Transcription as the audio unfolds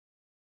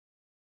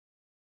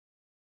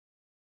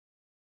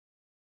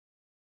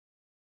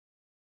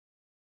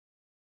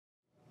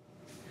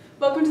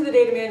Welcome to the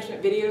Data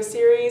Management video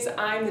series.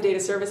 I'm the Data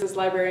Services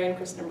Librarian,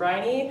 Kristen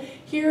Briney,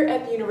 here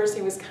at the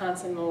University of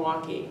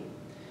Wisconsin-Milwaukee.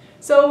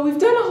 So we've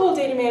done a whole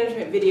data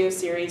management video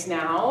series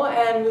now,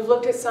 and we've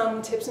looked at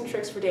some tips and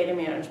tricks for data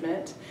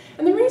management.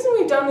 And the reason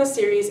we've done this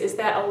series is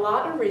that a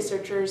lot of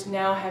researchers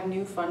now have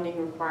new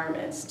funding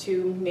requirements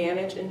to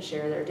manage and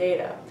share their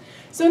data.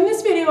 So in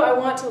this video, I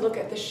want to look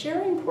at the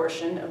sharing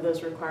portion of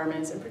those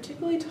requirements and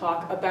particularly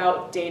talk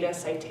about data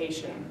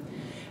citation.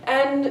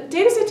 And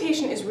data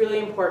citation is really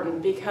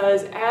important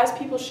because as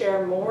people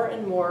share more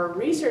and more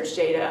research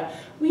data,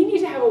 we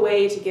need to have a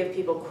way to give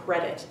people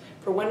credit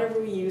for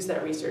whenever we use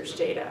that research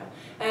data.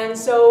 And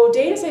so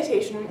data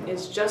citation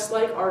is just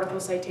like article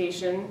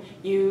citation.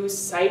 You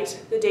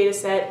cite the data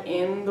set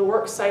in the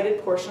works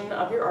cited portion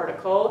of your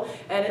article,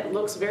 and it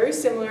looks very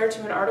similar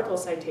to an article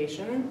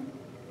citation.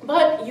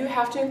 But you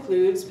have to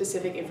include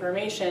specific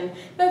information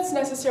that's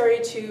necessary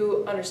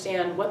to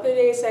understand what the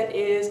data set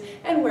is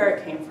and where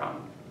it came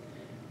from.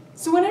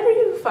 So whenever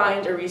you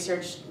find a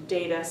research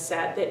data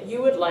set that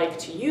you would like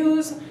to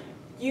use,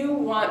 you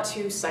want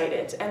to cite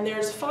it. And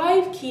there's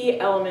 5 key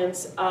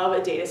elements of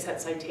a data set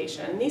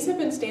citation. These have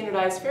been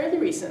standardized fairly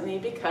recently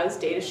because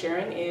data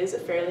sharing is a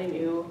fairly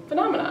new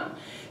phenomenon.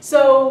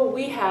 So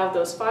we have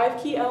those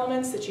 5 key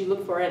elements that you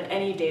look for in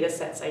any data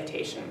set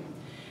citation.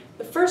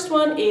 The first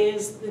one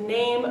is the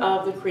name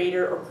of the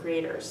creator or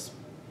creators.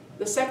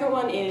 The second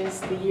one is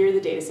the year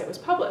the data set was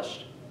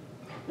published.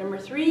 Number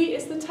 3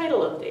 is the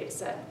title of the data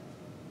set.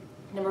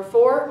 Number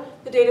 4,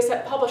 the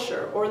dataset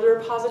publisher, or the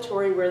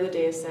repository where the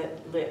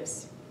dataset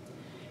lives.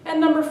 And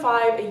number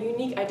 5, a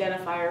unique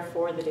identifier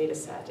for the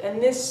dataset.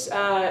 And this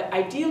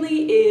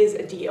ideally is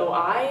a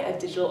DOI, a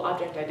digital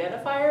object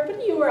identifier, but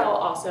URL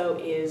also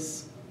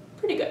is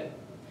pretty good.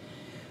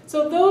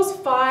 So those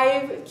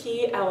 5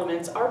 key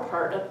elements are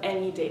part of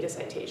any data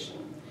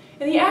citation.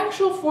 And the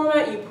actual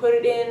format you put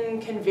it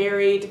in can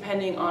vary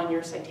depending on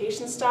your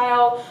citation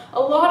style. A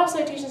lot of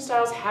citation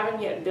styles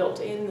haven't yet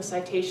built in the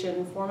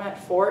citation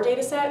format for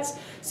datasets.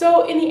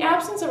 So in the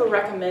absence of a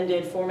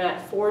recommended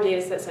format for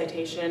dataset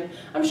citation,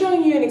 I'm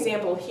showing you an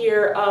example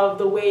here of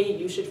the way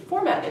you should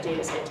format a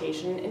data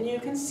citation. And you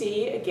can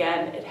see,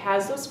 again, it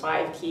has those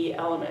 5 key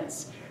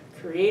elements: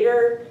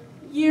 creator,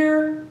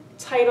 year,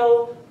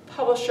 title,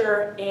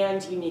 publisher,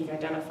 and unique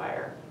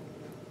identifier.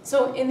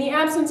 So in the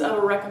absence of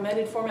a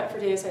recommended format for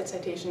dataset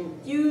citation,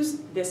 use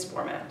this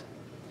format.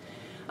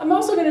 I'm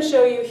also going to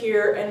show you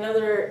here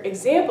another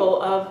example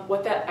of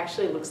what that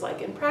actually looks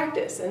like in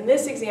practice. And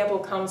this example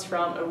comes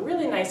from a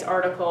really nice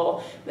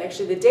article,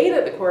 actually the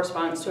data that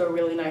corresponds to a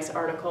really nice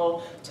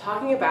article,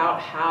 talking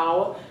about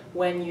how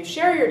when you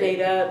share your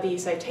data, the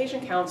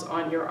citation counts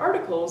on your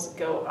articles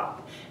go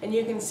up. And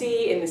you can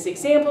see in this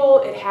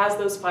example, it has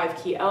those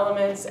 5 key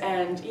elements,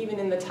 and even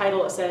in the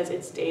title it says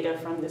it's data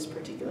from this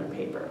particular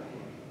paper.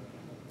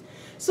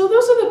 So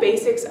those are the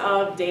basics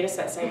of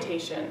dataset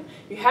citation.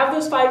 You have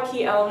those 5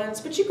 key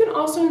elements, but you can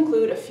also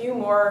include a few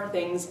more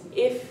things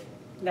if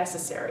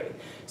necessary.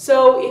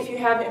 So if you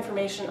have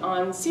information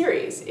on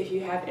series, if you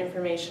have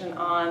information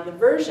on the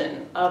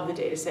version of the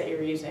dataset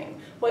you're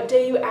using, what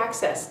day you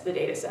access the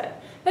dataset,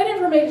 that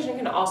information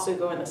can also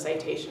go in the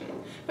citation.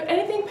 But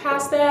anything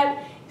past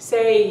that,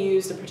 say you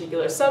used a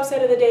particular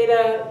subset of the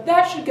data,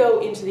 that should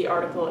go into the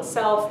article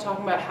itself,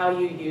 talking about how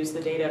you use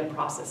the data and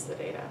process the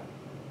data.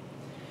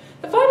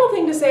 The final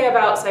thing to say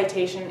about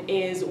citation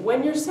is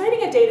when you're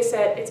citing a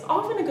dataset, it's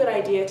often a good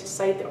idea to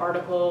cite the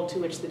article to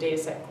which the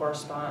dataset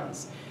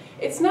corresponds.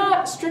 It's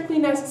not strictly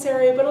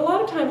necessary, but a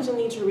lot of times you'll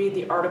need to read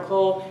the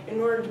article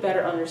in order to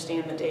better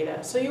understand the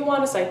data, so you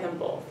want to cite them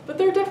both. But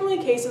there are definitely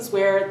cases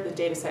where the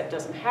dataset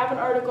doesn't have an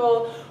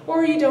article,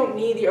 or you don't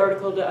need the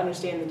article to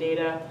understand the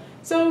data,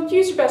 so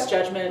use your best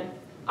judgment,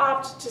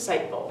 opt to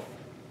cite both.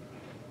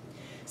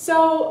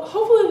 So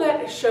hopefully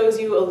that shows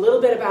you a little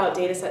bit about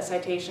dataset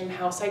citation,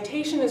 how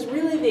citation is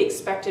really the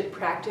expected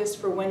practice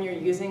for when you're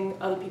using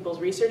other people's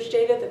research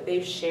data that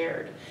they've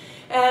shared.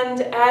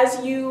 And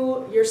as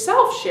you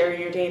yourself share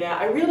your data,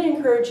 I really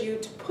encourage you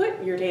to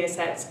put your data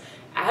sets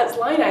as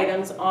line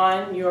items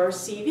on your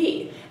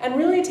CV and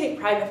really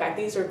take pride in the fact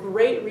these are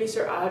great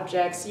research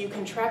objects. You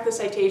can track the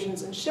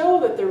citations and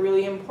show that they're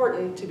really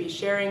important to be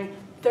sharing.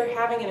 They're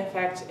having an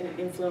effect and an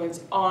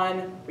influence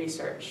on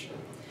research.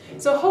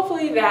 So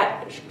hopefully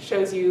that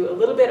shows you a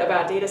little bit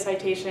about data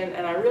citation,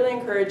 and I really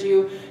encourage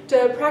you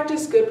to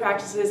practice good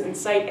practices and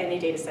cite any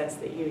data sets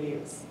that you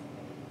use.